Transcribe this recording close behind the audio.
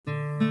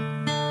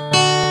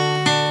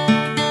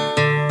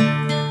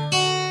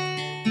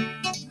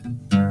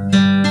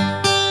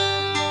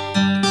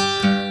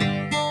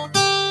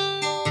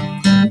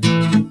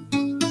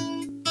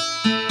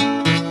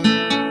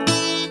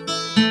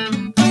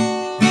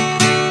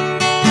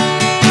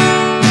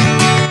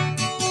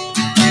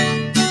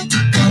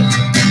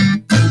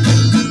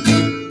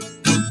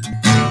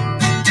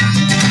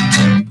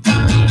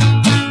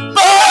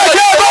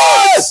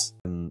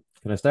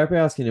start by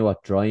asking you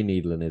what dry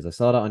needling is. I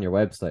saw that on your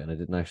website and I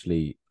didn't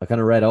actually, I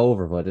kind of read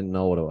over, but I didn't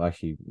know what it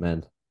actually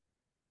meant.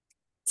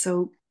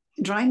 So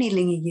dry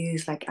needling, you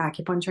use like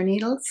acupuncture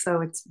needles.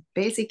 So it's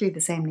basically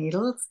the same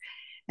needles.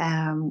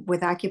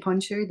 With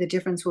acupuncture, the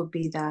difference would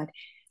be that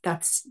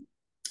that's,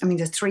 I mean,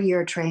 there's 3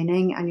 year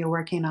training and you're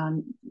working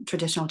on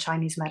traditional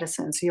Chinese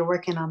medicine. So you're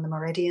working on the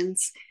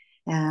meridians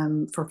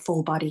for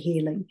full body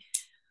healing.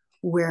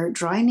 Where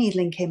dry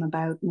needling came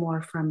about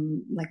more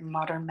from like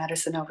modern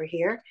medicine over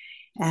here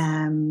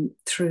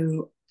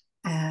through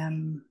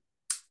um,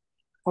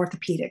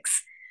 orthopedics.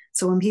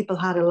 So when people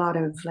had a lot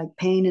of like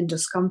pain and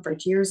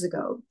discomfort years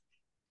ago,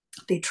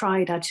 they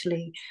tried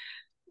actually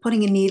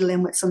putting a needle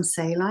in with some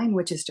saline,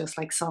 which is just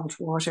like salt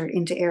water,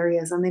 into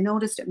areas, and they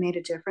noticed it made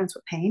a difference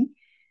with pain.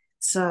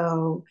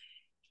 So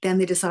then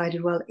they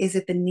decided, well, is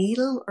it the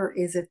needle or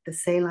is it the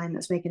saline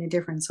that's making a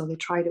difference? So they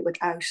tried it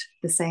without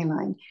the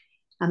saline,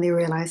 and they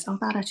realized, oh,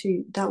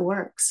 that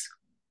works.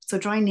 So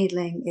dry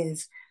needling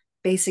is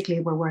basically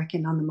we're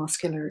working on the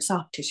muscular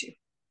soft tissue.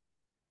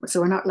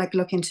 So we're not like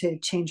looking to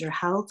change your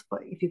health,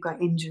 but if you've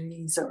got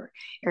injuries or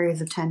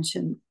areas of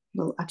tension,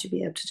 we'll actually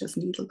be able to just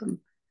needle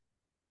them.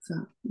 So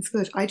it's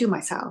good. I do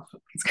myself.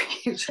 It's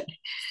great.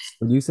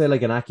 When you say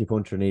like an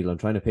acupuncture needle, I'm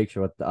trying to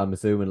picture what I'm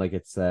assuming like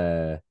it's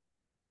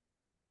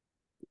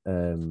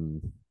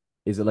um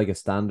is it like a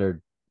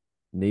standard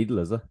needle,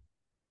 is it?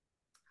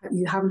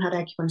 You haven't had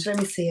acupuncture. Let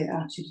me see it.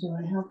 Actually,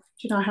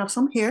 do I have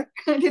some here?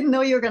 I didn't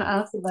know you were going to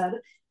ask about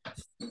it.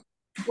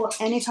 Well,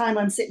 anytime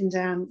I'm sitting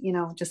down,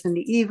 just in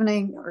the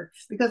evening, or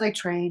because I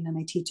train and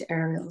I teach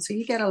aerial, so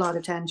you get a lot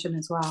of tension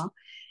as well.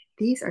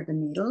 These are the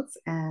needles.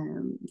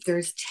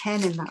 There's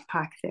 10 in that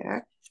pack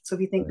there. So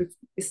if you think Right.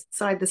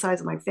 beside the size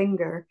of my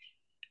finger,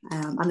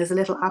 and there's a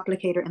little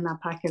applicator in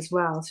that pack as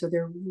well. So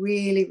they're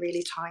really,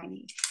 really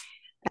tiny.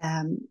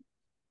 Um,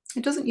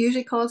 it doesn't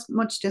usually cause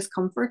much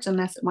discomfort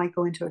unless it might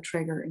go into a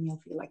trigger and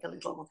you'll feel like a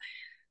little,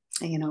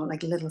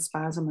 like a little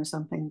spasm or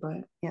something.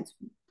 But yeah, it's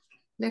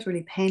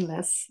literally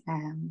painless,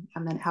 and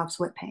then it helps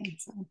with pain.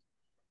 So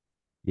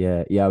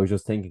Yeah, yeah, I was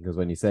just thinking because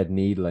when you said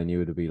needle, I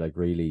knew it would be like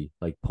really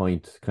like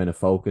point kind of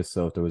focus.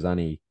 So if there was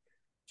any,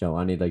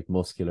 any like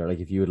muscular, like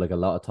if you had like a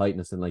lot of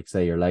tightness in like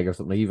say your leg or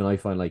something, like even I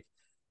find like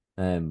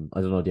I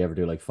don't know, do you ever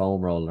do like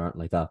foam roll or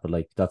anything like that? But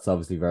like that's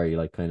obviously very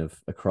like kind of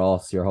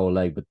across your whole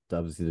leg, but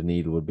obviously the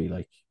needle would be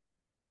like,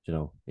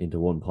 into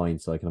one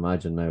point. So I can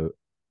imagine now,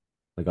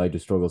 like I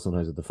just struggle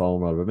sometimes with the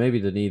foam roll, but maybe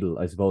the needle,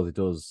 I suppose it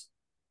does,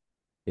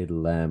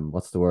 it'll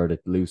what's the word?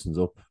 It loosens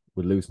up,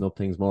 would loosen up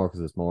things more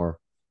because it's more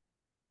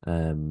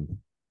um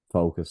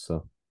focused.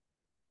 So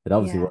it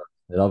obviously yeah, works.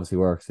 It obviously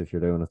works if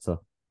you're doing it.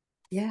 So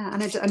yeah,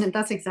 and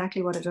that's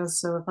exactly what it does.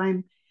 So if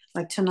I'm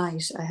like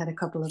tonight, I had a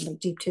couple of like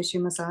deep tissue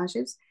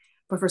massages,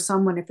 but for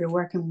someone, if you're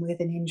working with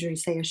an injury,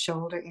 say a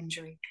shoulder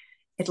injury,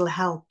 it'll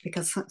help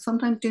because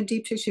sometimes doing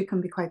deep tissue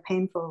can be quite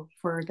painful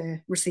for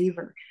the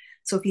receiver.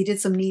 So if you did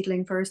some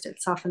needling first,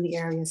 it softened the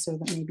area so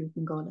that maybe you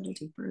can go a little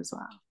deeper as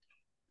well.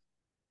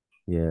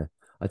 yeah.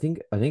 I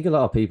think a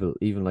lot of people,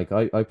 even like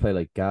I play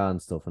like Ga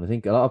and stuff, and I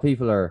think a lot of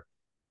people are,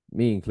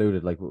 me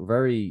included, like we're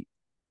very,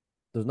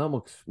 there's not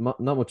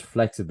much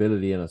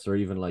flexibility in us, or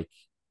even like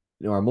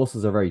our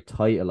muscles are very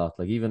tight a lot.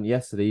 Like even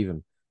yesterday,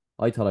 even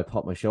I thought I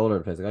popped my shoulder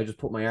to place. Like I just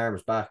put my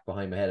arms back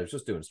behind my head. I was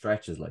just doing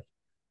stretches, like,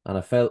 and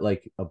I felt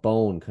like a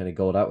bone kind of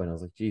go that way. And I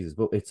was like, Jesus,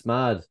 but it's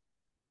mad.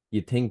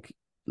 You'd think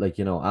like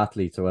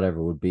athletes or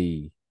whatever would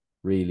be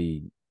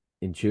really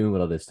in tune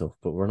with all this stuff,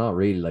 but we're not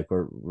really. Like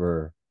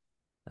we're.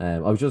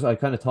 I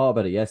kind of thought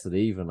about it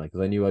yesterday evening, like,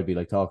 because I knew I'd be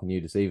like talking to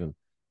you this evening.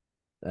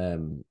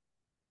 Um,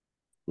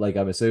 like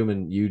I'm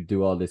assuming you'd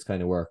do all this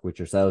kind of work with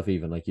yourself,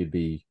 even like you'd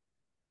be,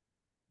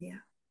 Yeah.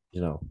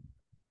 you know,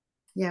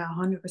 Yeah,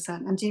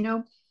 100%.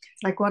 And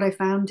like what I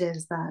found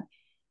is that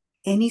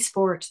any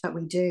sport that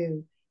we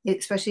do,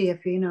 especially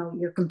if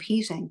you're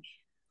competing,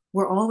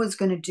 we're always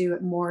going to do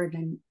it more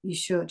than you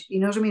should. You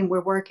know what I mean?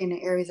 We're working in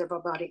areas of our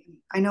body.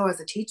 I know as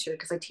a teacher,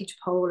 because I teach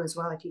pole as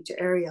well, I teach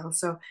aerial.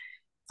 So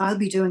I'll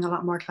be doing a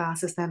lot more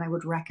classes than I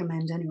would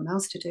recommend anyone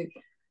else to do.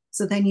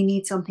 So then you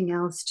need something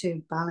else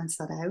to balance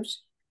that out.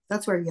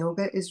 That's where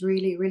yoga is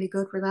really, really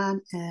good for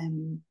that.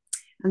 And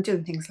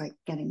doing things like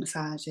getting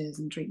massages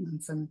and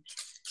treatments and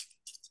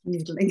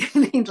needling,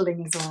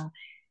 needling as well.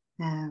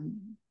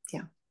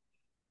 Yeah.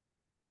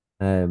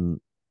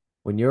 um,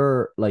 when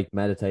you're like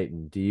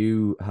meditating, do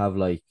you have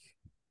like,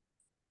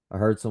 I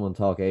heard someone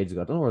talk ages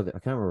ago. I don't know I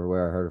can't remember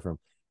where I heard it from,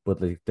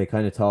 but like they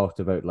kind of talked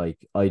about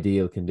like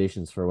ideal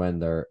conditions for when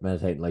they're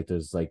meditating. Like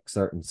there's like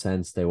certain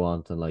scents they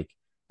want, and like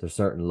there's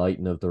certain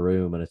lighting of the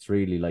room, and it's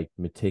really like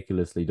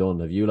meticulously done.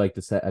 Have you like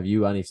the set? Have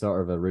you any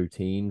sort of a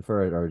routine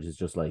for it, or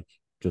just like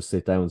just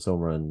sit down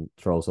somewhere and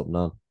throw something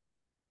on?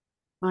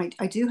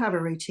 I do have a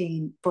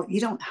routine, but you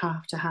don't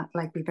have to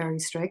like be very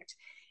strict.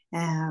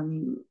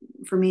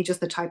 For me, just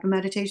the type of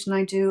meditation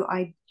I do,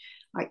 I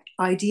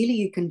ideally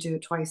you can do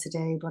it twice a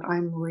day, but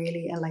I'm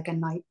really like a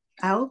night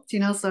owl,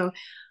 so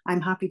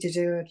I'm happy to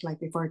do it like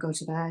before I go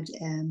to bed.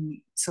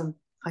 So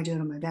I do it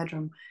in my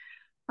bedroom.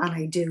 and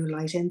I do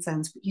light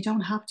incense, but you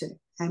don't have to.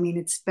 I mean,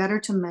 it's better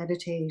to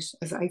meditate,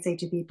 as I say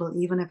to people,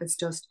 even if it's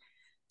just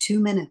 2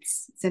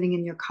 minutes sitting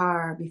in your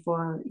car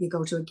before you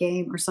go to a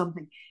game or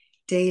something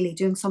daily,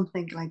 doing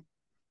something like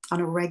on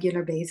a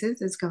regular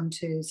basis is going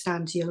to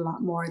stand to you a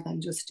lot more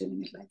than just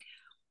doing it like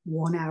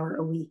 1 hour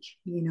a week,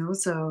 you know?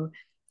 So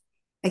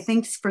I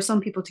think for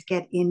some people to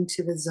get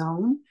into the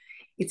zone,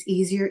 it's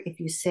easier if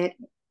you sit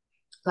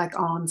like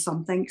on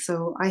something.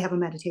 So I have a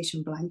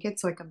meditation blanket,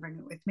 so I can bring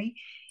it with me.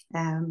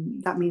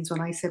 That means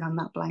when I sit on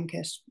that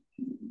blanket,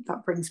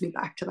 that brings me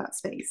back to that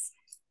space.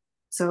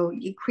 So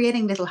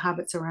creating little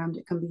habits around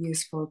it can be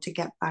useful to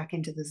get back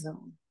into the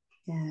zone.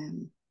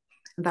 And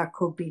that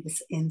could be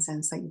this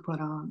incense that you put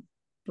on,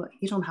 but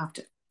you don't have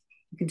to.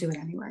 You can do it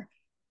anywhere.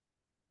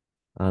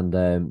 And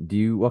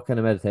what kind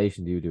of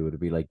meditation do you do? Would it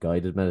be like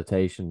guided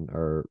meditation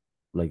or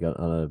like on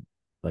a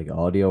like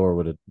audio, or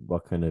would it,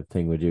 what kind of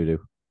thing would you do?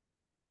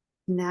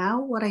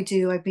 Now, what I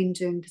do, I've been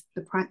doing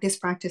this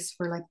practice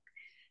for like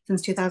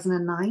since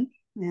 2009.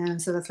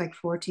 And so that's like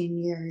 14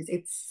 years.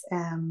 It's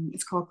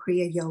called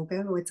Kriya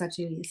Yoga. It's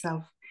actually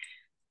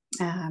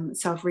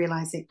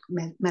self-realizing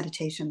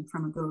meditation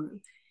from a guru.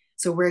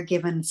 So we're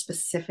given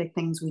specific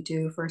things we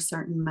do for a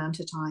certain amount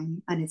of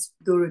time, and it's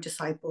guru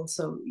disciple,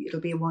 so it'll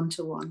be a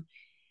one-to-one.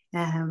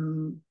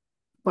 Um,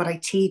 but I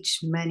teach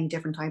many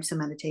different types of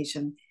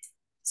meditation.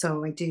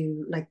 So I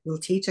do like we'll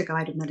teach a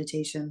guided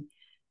meditation.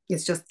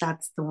 It's just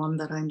that's the one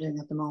that I'm doing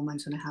at the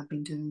moment, and I have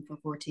been doing for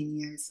 14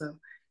 years. So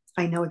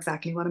I know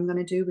exactly what I'm going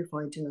to do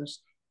before I do it.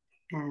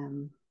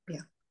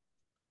 Yeah.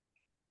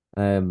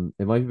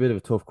 It might be a bit of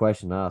a tough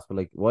question to ask, but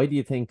like, why do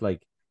you think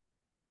like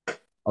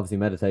obviously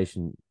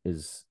meditation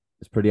is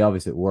pretty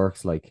obvious it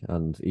works, like,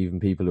 and even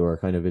people who are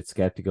kind of a bit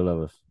skeptical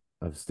of it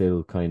have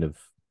still kind of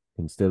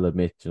can still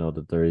admit,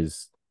 that there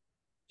is,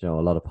 a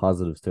lot of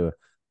positives to it.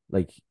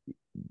 Like,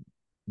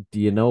 do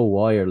you know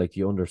why, or like, do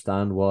you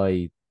understand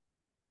why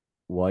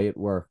it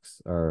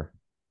works, or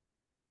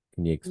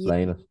can you Yeah.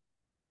 explain it?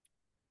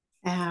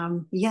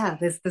 Yeah,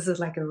 this is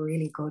like a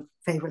really good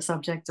favorite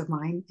subject of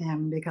mine,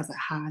 because it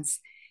has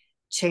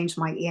changed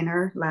my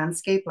inner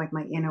landscape, like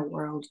my inner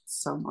world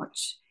so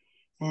much.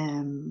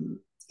 Um,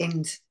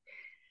 and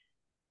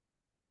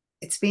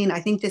it's been, I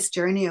think, this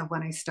journey of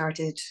when I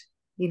started,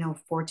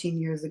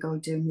 14 years ago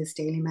doing this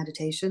daily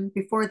meditation.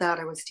 Before that,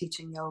 I was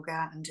teaching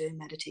yoga and doing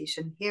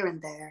meditation here and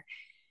there,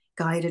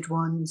 guided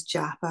ones,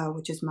 japa,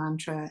 which is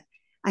mantra,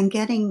 and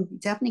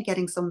definitely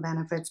getting some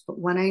benefits. But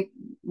when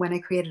I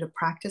created a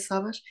practice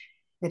of it,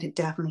 it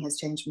definitely has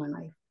changed my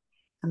life.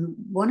 And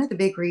one of the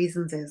big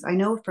reasons is I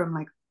know from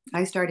like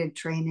I started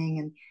training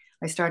and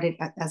I started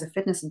as a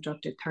fitness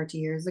instructor 30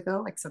 years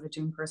ago, like sort of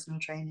doing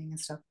personal training and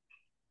stuff.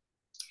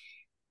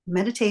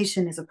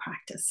 Meditation is a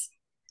practice.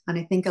 And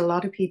I think a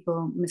lot of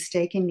people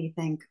mistakenly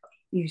think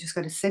you just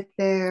got to sit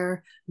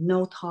there,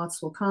 no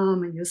thoughts will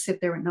come, and you'll sit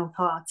there with no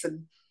thoughts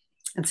and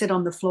sit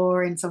on the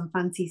floor in some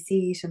fancy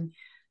seat. And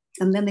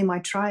then they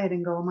might try it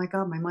and go, oh my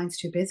God, my mind's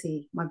too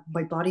busy.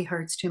 My body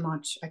hurts too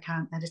much. I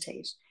can't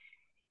meditate.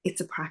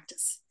 It's a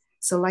practice.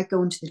 So, like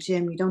going to the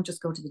gym, you don't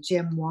just go to the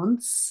gym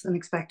once and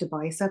expect a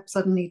bicep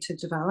suddenly to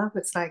develop.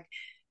 It's like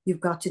you've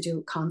got to do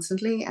it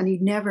constantly. And you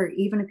never,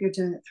 even if you're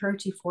doing it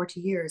 30,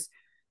 40 years,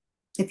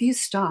 if you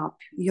stop,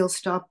 you'll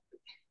stop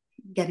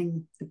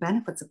getting the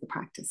benefits of the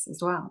practice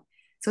as well.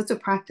 So, it's a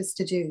practice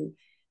to do.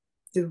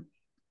 The,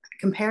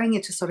 Comparing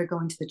it to sort of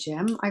going to the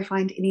gym, I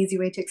find an easy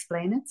way to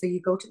explain it. So,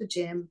 you go to the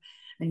gym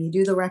and you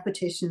do the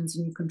repetitions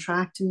and you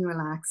contract and you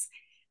relax,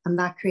 and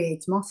that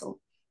creates muscle.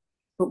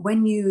 But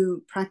when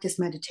you practice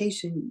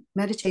meditation,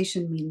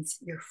 meditation means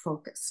you're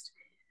focused.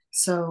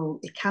 So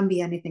it can be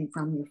anything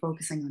from you're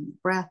focusing on your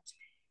breath,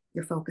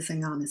 you're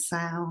focusing on a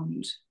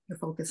sound, you're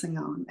focusing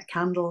on a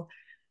candle.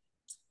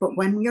 But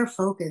when you're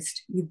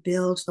focused, you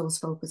build those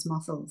focus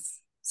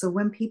muscles. So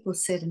when people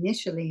sit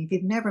initially, if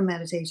you've never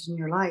meditated in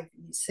your life,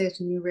 and you sit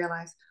and you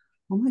realize,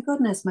 oh my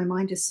goodness, my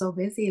mind is so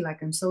busy,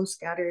 like I'm so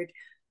scattered,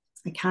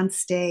 I can't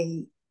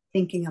stay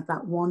thinking of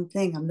that one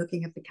thing. I'm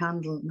looking at the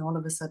candle and all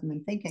of a sudden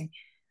I'm thinking.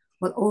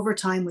 Well, over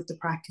time with the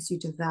practice, you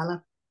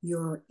develop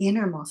your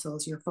inner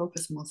muscles, your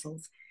focus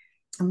muscles.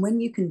 And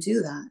when you can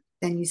do that,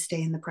 then you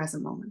stay in the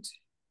present moment.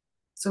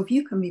 So if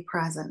you can be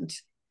present,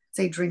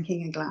 say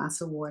drinking a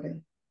glass of water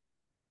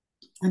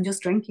and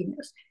just drinking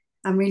it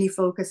and really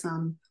focus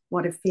on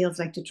what it feels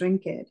like to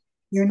drink it,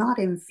 you're not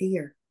in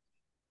fear.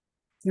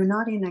 You're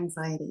not in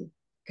anxiety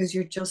because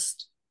you're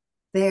just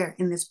there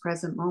in this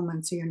present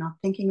moment. So you're not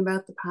thinking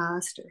about the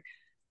past or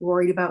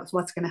worried about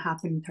what's going to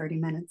happen in 30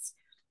 minutes.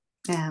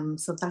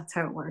 So that's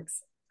how it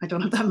works. I don't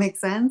know if that makes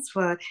sense,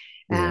 but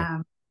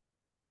Yeah.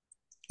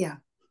 yeah.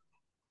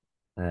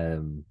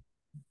 Um,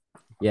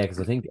 yeah, because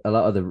I think a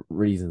lot of the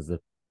reasons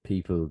that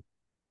people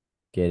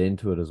get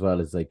into it as well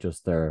is like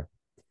just their,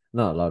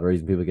 not a lot of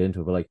reasons people get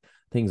into it, but like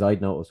things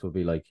I'd notice would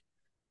be like,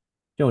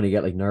 when you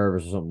get like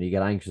nervous or something, you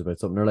get anxious about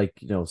something, or like,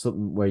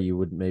 something where you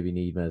would maybe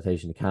need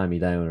meditation to calm you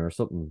down, or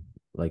something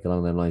like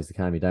along them lines to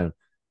calm you down.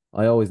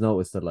 I always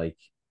notice that like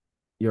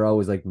you're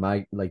always like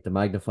like the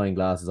magnifying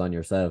glass is on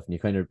yourself, and you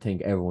kind of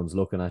think everyone's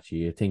looking at you.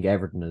 You think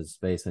everything is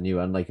based on you,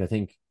 and like I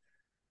think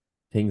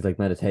things like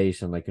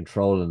meditation, like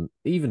controlling,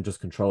 even just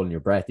controlling your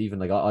breath, even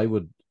like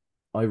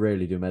I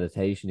rarely do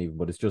meditation even,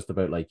 but it's just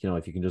about like,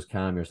 if you can just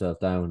calm yourself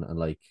down and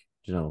like,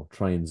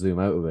 try and zoom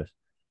out of it,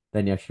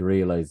 then you actually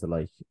realize that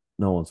like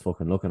no one's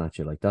fucking looking at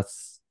you. Like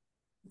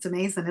It's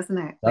amazing, isn't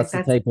it? Like that's the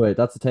that's takeaway.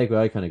 That's the takeaway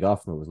I kind of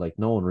got from it, was like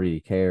no one really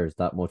cares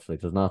that much.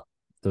 Like there's not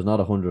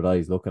 100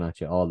 eyes looking at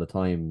you all the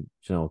time,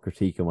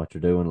 critiquing what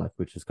you're doing, like,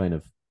 which is kind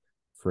of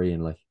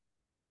freeing, like.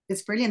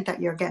 it's brilliant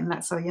that you're getting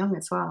that so young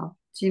as well.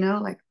 Do you know,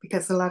 like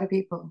because a lot of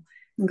people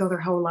can go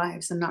their whole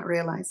lives and not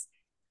realize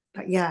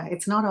that yeah,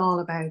 it's not all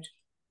about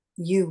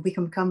you. We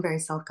can become very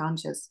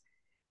self-conscious.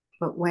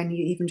 But when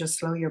you even just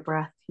slow your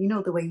breath,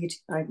 the way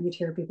you'd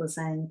hear people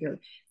saying,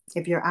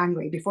 if you're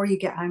angry, before you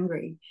get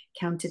angry,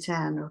 count to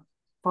 10 or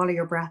follow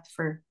your breath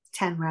for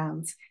 10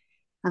 rounds.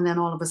 And then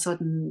all of a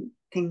sudden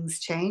things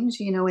change.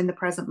 In the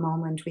present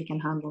moment, we can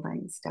handle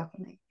things,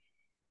 definitely.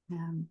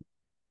 Um,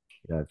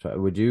 Yeah,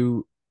 would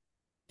you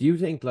do you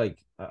think, like,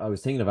 I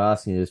was thinking of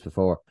asking you this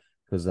before,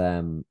 because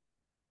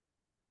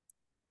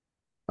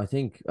I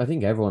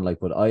think everyone, like,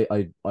 but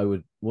I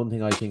would, one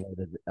thing I think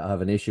I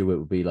have an issue with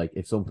would be like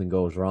if something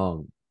goes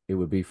wrong, it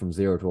would be from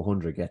 0 to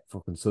 100, get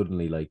fucking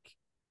suddenly like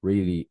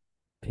really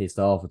pissed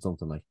off at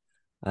something, like.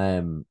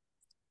 Um,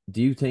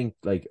 do you think,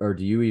 like, or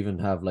do you even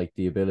have like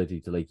the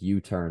ability to like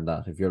U-turn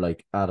that if you're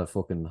like at a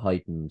fucking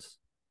heightened,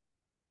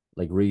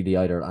 like really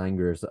either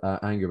anger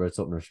about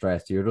something or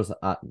stressed, you're just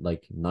at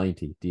like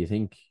 90? Do you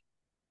think,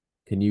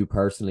 can you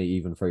personally,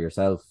 even for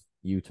yourself,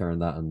 U-turn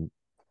that and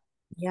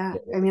yeah,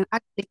 get rid I of mean,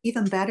 actually,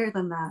 even better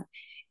than that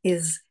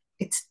is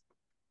it's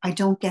I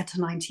don't get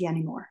to 90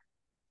 anymore.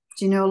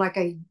 Do you know, like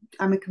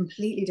I'm a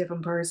completely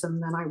different person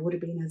than I would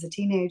have been as a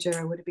teenager.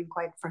 I would have been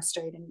quite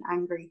frustrated and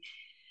angry.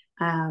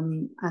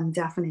 And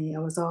definitely I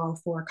was all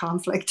for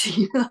conflict,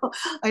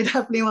 I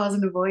definitely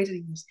wasn't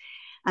avoiding it.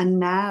 And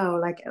now,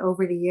 like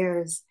over the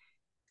years,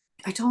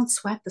 I don't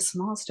sweat the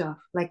small stuff.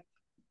 Like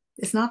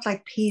it's not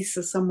like peace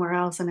is somewhere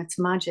else and it's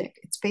magic.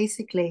 It's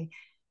basically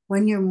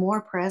when you're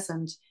more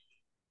present,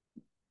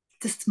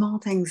 the small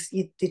things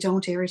they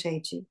don't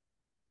irritate you.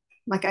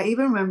 Like I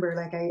even remember,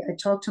 like I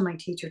talked to my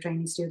teacher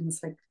training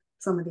students, like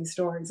some of these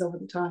stories over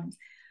the times.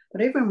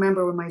 But I even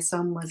remember when my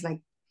son was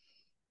like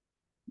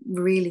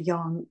really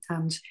young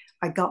and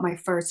I got my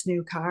first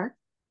new car.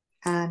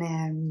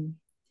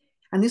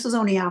 And this was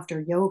only after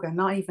yoga,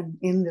 not even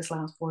in this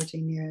last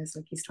 14 years.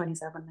 Like he's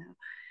 27 now.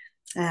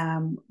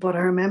 But I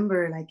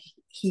remember like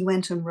he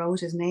went and wrote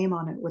his name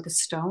on it with a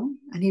stone,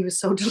 and he was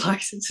so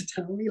delighted to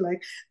tell me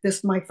like this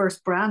is my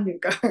first brand new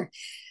car.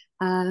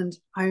 And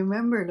I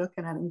remember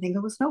looking at him and thinking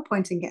there was no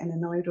point in getting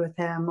annoyed with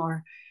him,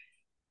 or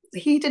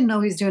he didn't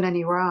know he was doing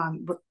any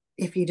wrong. But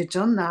if he'd have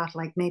done that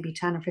like maybe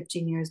 10 or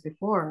 15 years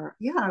before,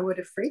 yeah, I would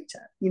have freaked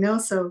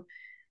out. So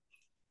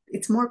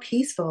it's more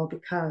peaceful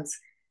because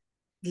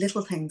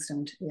little things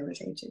don't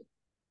irritate you.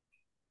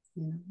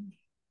 you know.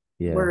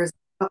 yeah, Whereas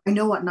I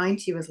know what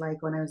 90 was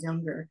like when I was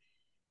younger.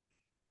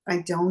 I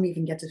don't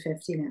even get to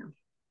 50 now.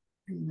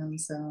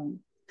 So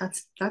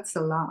that's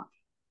a lot.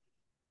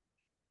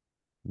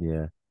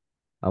 yeah.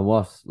 And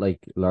what like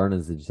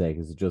learnings did you take?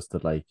 Is it just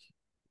that like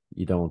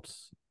you don't,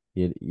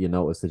 you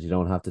notice that you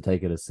don't have to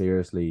take it as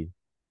seriously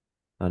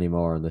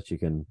anymore, and that you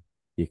can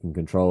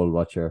control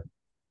what you're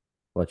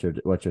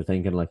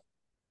thinking, like.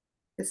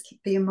 It's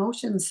the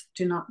emotions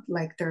do not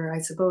like they're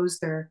I suppose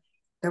they're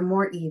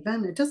more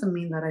even. It doesn't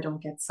mean that I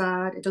don't get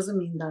sad. It doesn't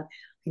mean that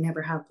I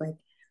never have like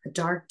a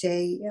dark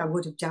day. I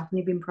would have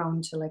definitely been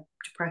prone to like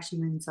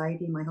depression and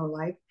anxiety my whole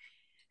life.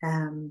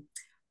 Um,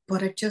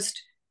 but it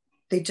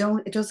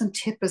doesn't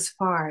tip as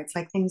far. It's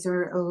like things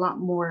are a lot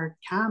more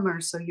calmer,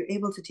 so you're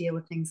able to deal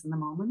with things in the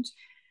moment.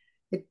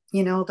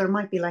 There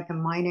might be like a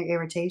minor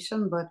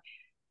irritation, but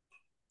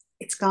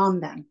it's gone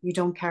then. You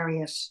don't carry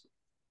it.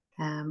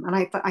 And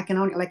I can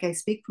only, like, I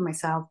speak for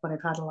myself, but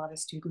I've had a lot of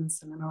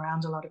students and I'm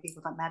around a lot of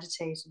people that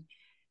meditate. And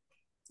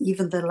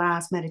even the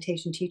last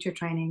meditation teacher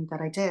training that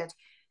I did,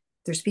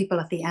 there's people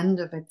at the end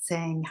of it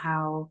saying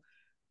how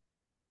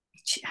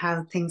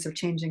things are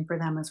changing for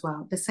them as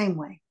well. The same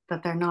way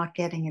that they're not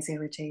getting as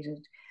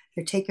irritated.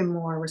 They're taking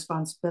more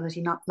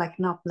responsibility, not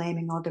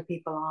blaming other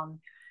people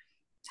on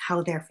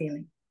how they're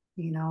feeling,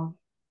 you know,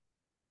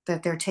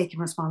 that they're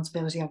taking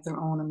responsibility of their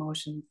own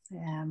emotions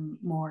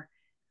more.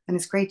 And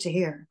it's great to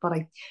hear. But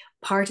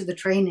part of the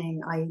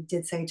training, I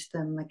did say to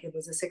them, like it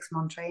was a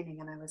 6-month training,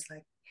 and I was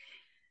like,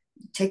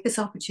 take this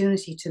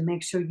opportunity to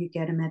make sure you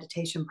get a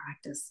meditation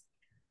practice,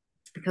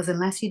 because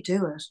unless you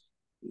do it,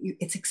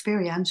 it's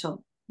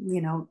experiential.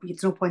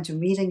 It's no point in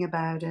reading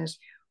about it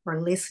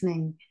or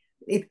listening.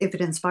 If it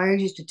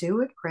inspires you to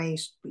do it,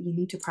 great, but you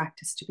need to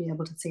practice to be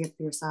able to see it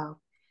for yourself.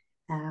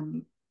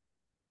 Um,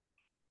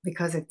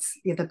 because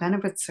the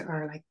benefits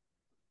are like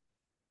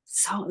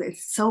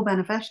it's so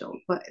beneficial,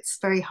 but it's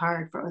very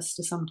hard for us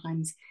to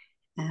sometimes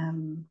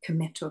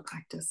commit to a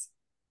practice.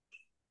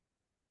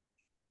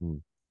 Hmm.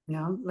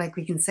 Like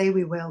we can say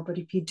we will, but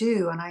if you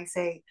do, and I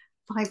say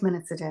 5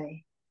 minutes a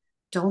day,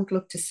 don't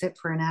look to sit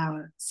for an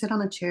hour. Sit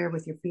on a chair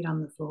with your feet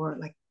on the floor.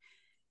 Like,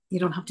 you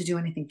don't have to do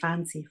anything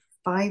fancy.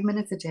 5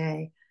 minutes a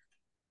day,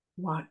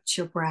 watch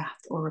your breath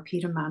or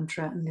repeat a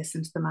mantra and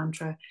listen to the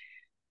mantra.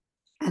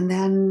 And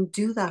then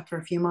do that for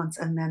a few months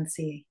and then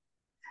see,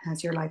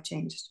 has your life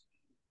changed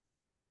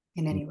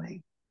in Mm. any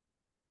way?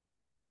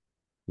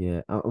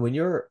 Yeah. When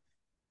you're,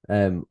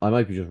 I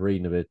might be just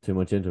reading a bit too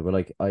much into it,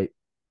 but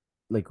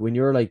like when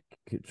you're like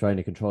trying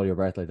to control your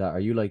breath like that,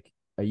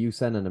 are you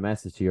sending a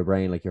message to your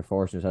brain like you're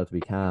forcing yourself to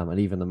be calm? And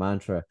even the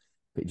mantra,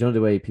 do you know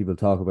the way people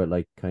talk about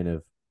like kind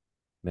of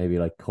maybe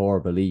like core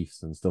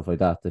beliefs and stuff like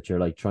that, that you're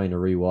like trying to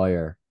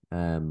rewire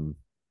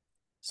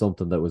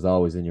something that was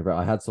always in your brain.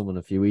 I had someone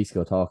a few weeks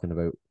ago talking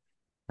about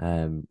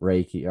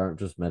reiki or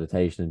just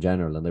meditation in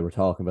general, and they were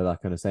talking about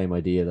that kind of same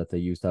idea that they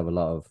used to have a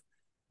lot of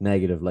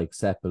negative like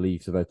set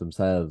beliefs about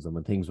themselves, and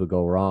when things would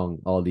go wrong,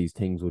 all these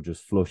things would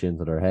just flush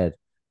into their head.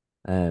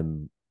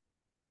 um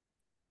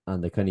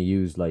and they kind of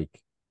use like,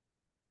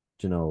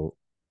 you know,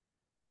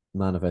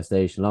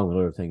 manifestation along with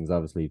other things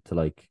obviously to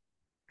like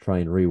try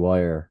and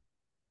rewire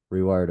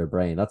their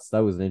brain.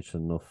 That was an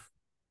interesting enough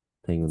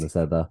thing when they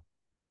said that.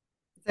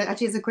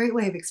 Actually, it's a great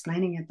way of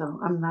explaining it, though.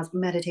 I mean,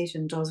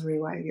 meditation does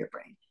rewire your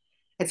brain.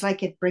 It's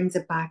like it brings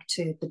it back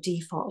to the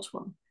default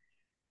one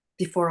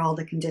before all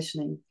the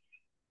conditioning.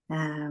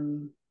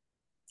 Um,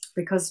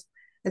 because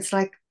it's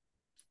like,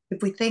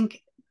 if we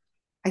think,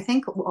 I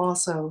think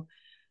also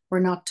we're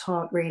not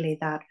taught really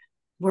that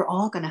we're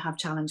all going to have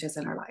challenges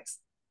in our lives.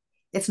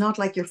 It's not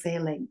like you're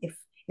failing if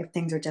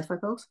things are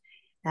difficult.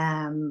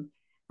 Um,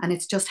 and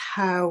it's just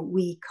how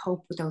we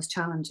cope with those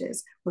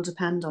challenges will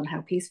depend on how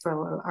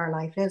peaceful our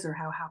life is or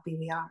how happy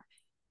we are.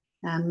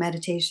 And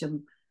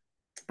meditation,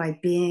 by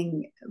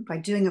doing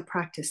a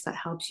practice that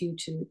helps you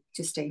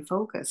to stay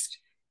focused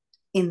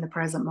in the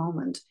present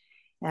moment,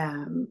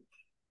 um,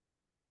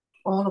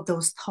 all of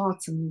those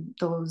thoughts and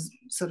those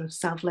sort of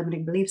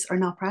self-limiting beliefs are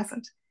not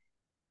present,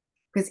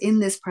 because in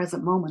this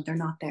present moment they're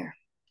not there.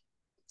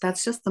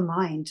 That's just the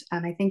mind.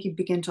 And I think you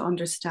begin to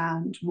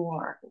understand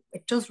more.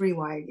 It does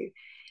rewire you.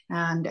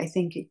 And I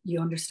think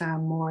you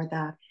understand more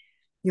that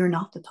you're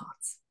not the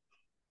thoughts.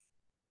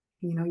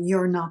 You know,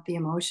 you're not the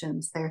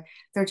emotions. They're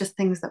just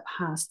things that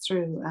pass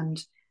through,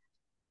 and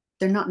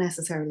they're not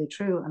necessarily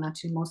true. And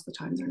actually most of the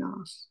time they're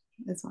not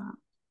as well.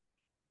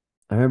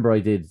 I remember I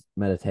did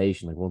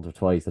meditation like once or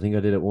twice. I think I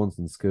did it once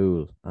in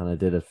school, and I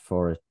did it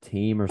for a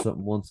team or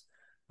something once.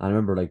 And I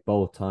remember like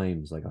both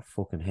times, like I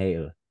fucking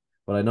hated it.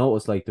 But I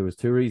noticed like there was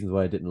two reasons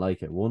why I didn't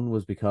like it. One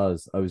was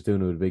because I was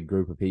doing it with a big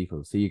group of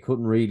people, so you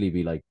couldn't really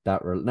be like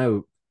that.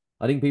 Now,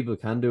 I think people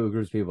can do it with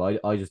groups of people.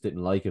 I just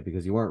didn't like it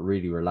because you weren't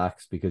really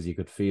relaxed because you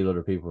could feel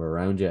other people were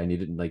around you, and you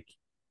didn't like,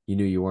 you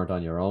knew you weren't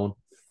on your own.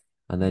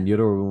 And then Yeah.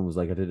 the other one was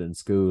like I did it in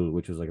school,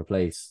 which was like a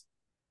place,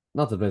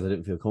 not the place I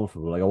didn't feel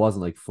comfortable. Like I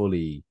wasn't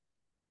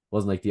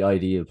like the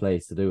ideal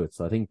place to do it.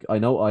 So I think I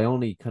know I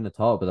only kind of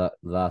thought about that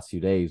the last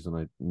few days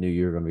when I knew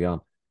you were going to be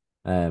on.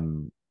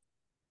 Um,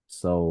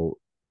 so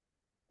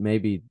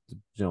maybe,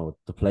 you know,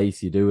 the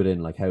place you do it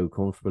in, like how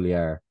comfortable you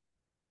are,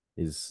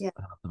 is, Yeah.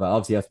 but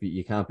obviously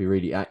you can't be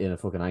really in a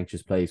fucking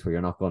anxious place where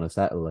you're not going to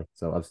settle. Like,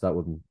 so obviously it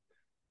wouldn't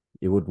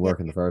Yeah.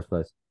 work in the first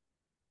place.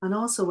 And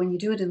also when you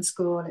do it in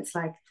school, it's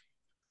like,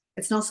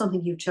 it's not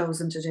something you've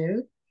chosen to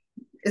do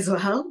as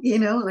well. You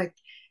know, like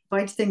if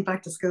I think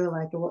back to school,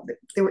 like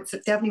they were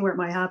definitely weren't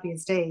my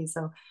happiest days.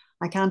 So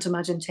I can't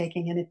imagine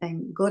taking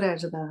anything good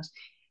out of that.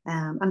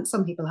 And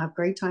some people have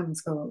great time in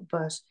school,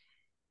 but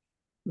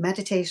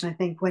meditation, I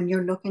think when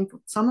you're looking for,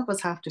 some of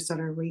us have to sort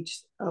of reach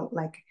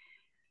like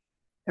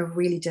a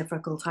really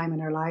difficult time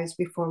in our lives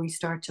before we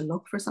start to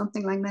look for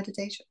something like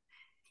meditation.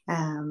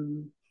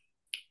 Um,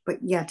 but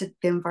yeah, the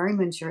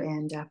environment you're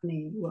in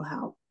definitely will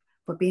help.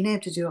 But being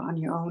able to do it on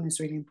your own is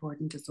really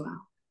important as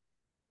well.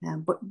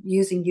 But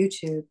using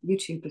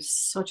YouTube is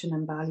such an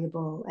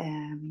invaluable.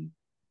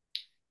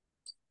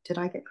 Did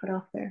I get cut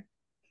off there?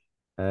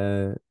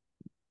 Uh,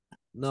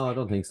 no, I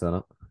don't think so.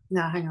 No.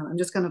 No, hang on. I'm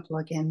just going to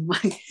plug in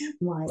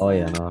my. Oh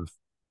yeah, no.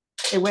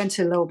 It went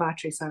to low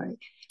battery. Sorry,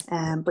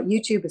 but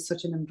YouTube is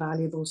such an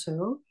invaluable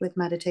tool with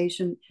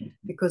meditation,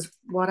 because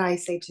what I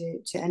say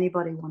to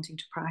anybody wanting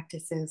to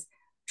practice is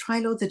try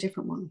loads of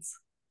different ones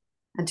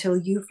until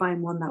you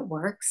find one that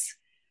works.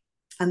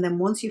 And then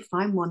once you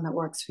find one that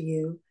works for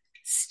you,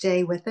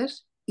 stay with it,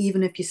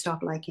 even if you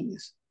stop liking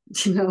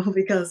it, you know,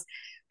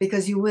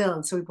 because you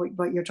will. So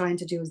what you're trying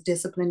to do is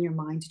discipline your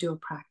mind to do a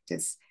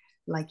practice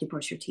like you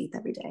brush your teeth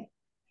every day.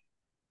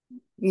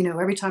 You know,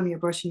 every time you're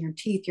brushing your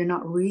teeth, you're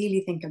not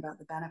really thinking about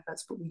the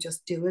benefits, but we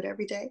just do it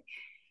every day.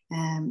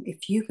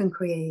 If you can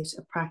create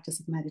a practice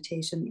of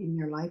meditation in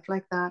your life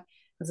like that,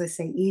 as I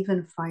say,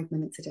 even 5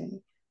 minutes a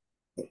day,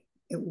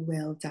 it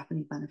will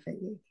definitely benefit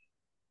you.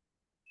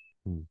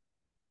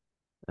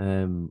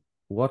 Hmm.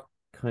 What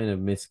kind of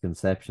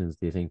misconceptions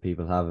do you think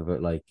people have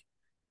about like,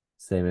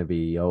 say maybe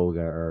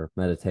yoga or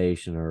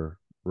meditation or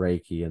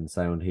reiki and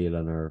sound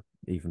healing or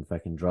even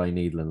fucking dry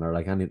needling, or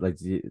like any like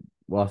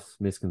what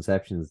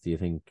misconceptions do you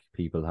think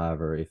people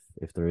have, or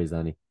if there is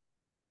any?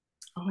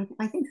 Oh,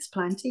 I think there's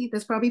plenty.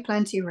 There's probably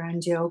plenty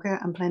around yoga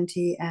and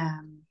plenty,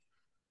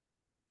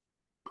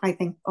 I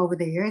think over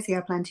the years,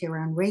 yeah, plenty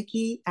around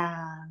Reiki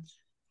and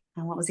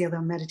what was the other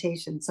one?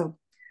 Meditation. So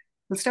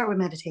we'll start with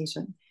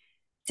meditation.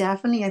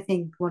 Definitely, I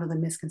think one of the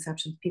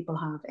misconceptions people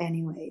have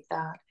anyway,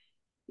 that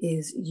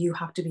is you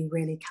have to be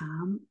really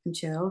calm and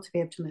chill to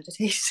be able to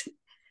meditate.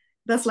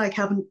 That's like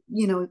having,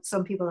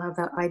 some people have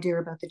that idea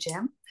about the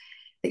gym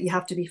that you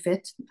have to be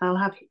fit. I'll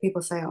have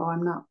people say, oh,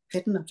 I'm not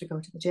fit enough to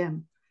go to the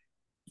gym.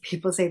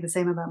 People say the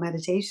same about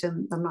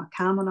meditation. I'm not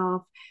calm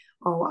enough.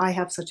 Oh, I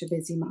have such a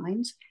busy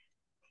mind.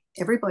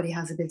 Everybody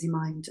has a busy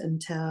mind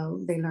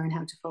until they learn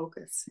how to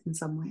focus in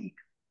some way.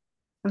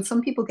 And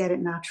some people get it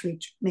naturally,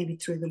 maybe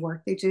through the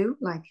work they do,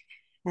 like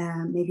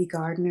maybe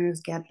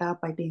gardeners get that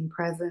by being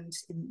present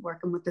in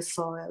working with the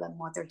soil and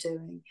what they're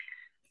doing.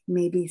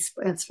 Maybe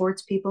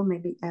sports people,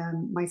 maybe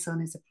my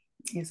son is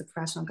a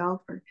professional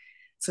golfer,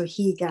 so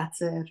he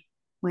gets it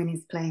when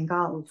he's playing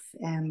golf,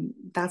 and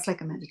that's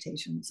like a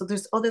meditation. So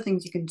there's other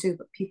things you can do,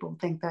 but people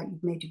think that you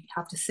maybe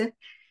have to sit.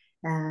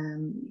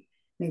 Um,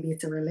 Maybe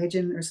it's a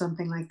religion or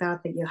something like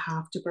that that you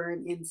have to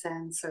burn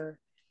incense or,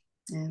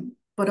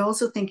 but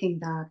also thinking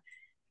that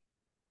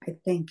I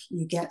think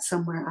you get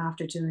somewhere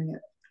after doing it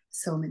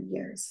so many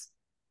years.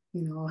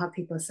 I'll have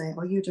people say,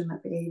 "Oh, you've done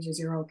that for ages.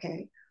 You're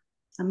okay."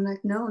 I'm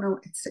like, no, no,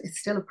 it's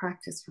still a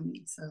practice for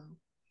me. So,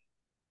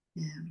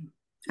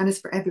 and it's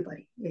for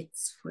everybody.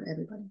 It's for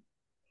everybody.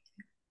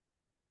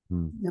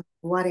 Hmm. No matter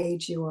what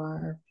age you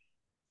are,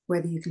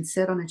 whether you can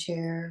sit on a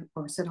chair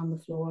or sit on the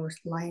floor or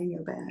lie in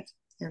your bed,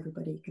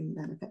 everybody can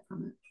benefit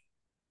from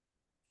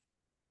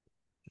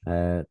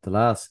it. The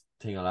last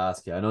thing I'll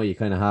ask you, I know you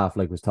kind of half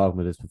like was talking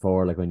about this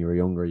before, like when you were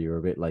younger, you were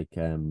a bit like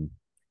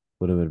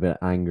would have been a bit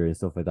angry and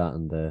stuff like that,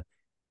 and the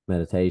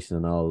meditation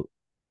and all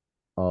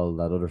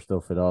that other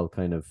stuff, it all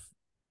kind of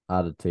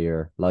added to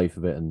your life a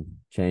bit and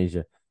changed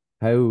it.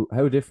 How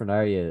different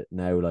are you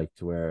now, like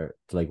to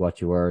like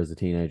what you were as a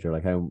teenager?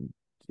 Like how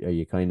are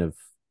you kind of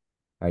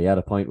are you at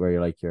a point where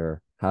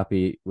you're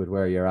happy with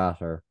where you're at,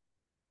 or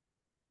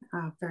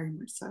Very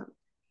much so.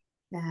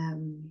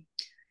 Um,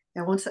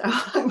 I won't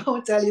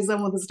tell you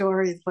some of the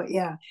stories, but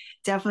yeah,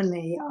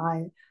 definitely.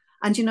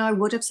 And I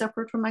would have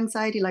suffered from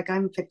anxiety. Like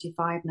I'm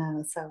 55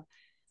 now, so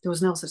there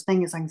was no such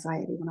thing as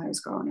anxiety when I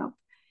was growing up.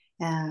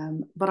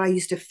 But I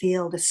used to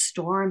feel the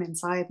storm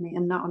inside me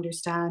and not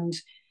understand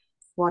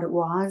what it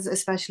was,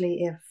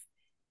 especially if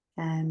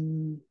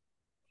um,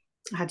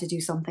 I had to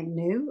do something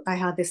new. I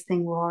had this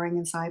thing roaring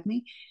inside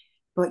me.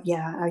 But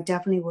yeah, I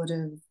definitely would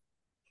have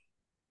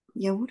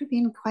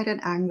been quite an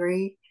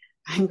angry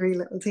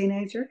little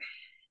teenager.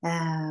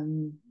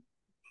 Um,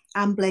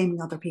 and blaming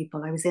other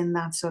people. I was in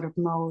that sort of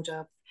mode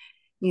of,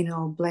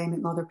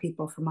 blaming other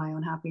people for my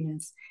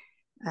unhappiness.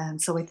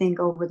 So I think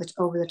over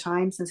the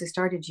time since I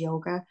started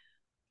yoga,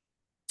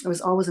 I was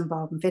always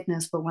involved in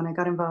fitness, but when I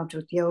got involved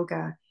with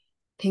yoga,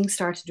 things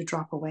started to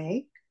drop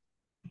away.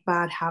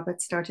 Bad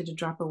habits started to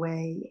drop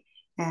away.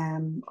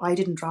 I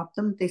didn't drop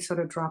them; they sort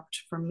of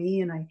dropped from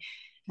me, and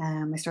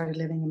I started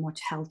living a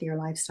much healthier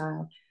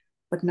lifestyle,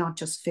 but not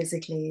just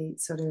physically,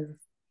 sort of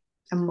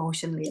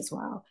emotionally as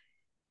well.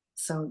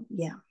 So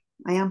yeah,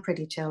 I am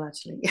pretty chill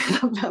actually.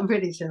 I'm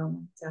pretty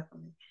chill,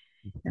 definitely.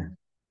 Yeah.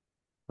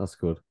 that's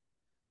good.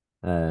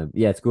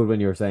 Yeah, it's good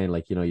when you're saying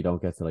like you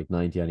don't get to like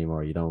 90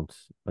 anymore.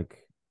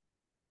 Like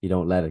you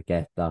don't let it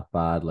get that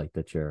bad, like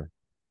that you're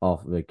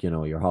off, like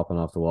you're hopping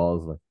off the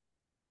walls, like.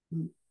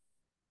 Mm,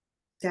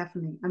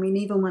 definitely. I mean,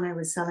 even when I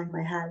was selling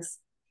my house,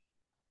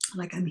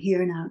 like I'm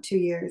here now 2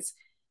 years,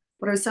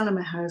 but I was selling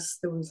my house.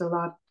 There was a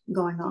lot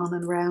going on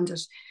and around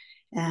it.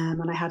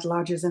 And I had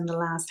lodgers in the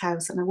last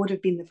house, and it would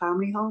have been the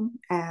family home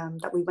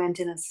that we went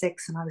in at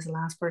 6, and I was the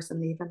last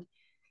person leaving.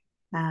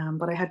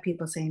 But I had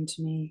people saying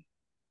to me,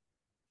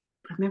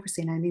 I've never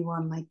seen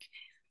anyone like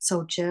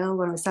so chill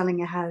when I was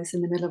selling a house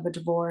in the middle of a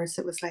divorce.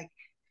 It was like,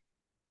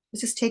 I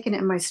was just taking it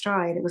in my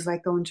stride. It was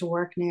like going to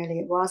work nearly.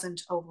 It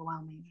wasn't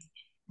overwhelming.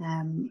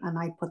 And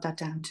I put that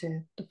down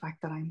to the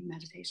fact that I'm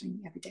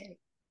meditating every day.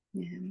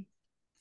 Yeah.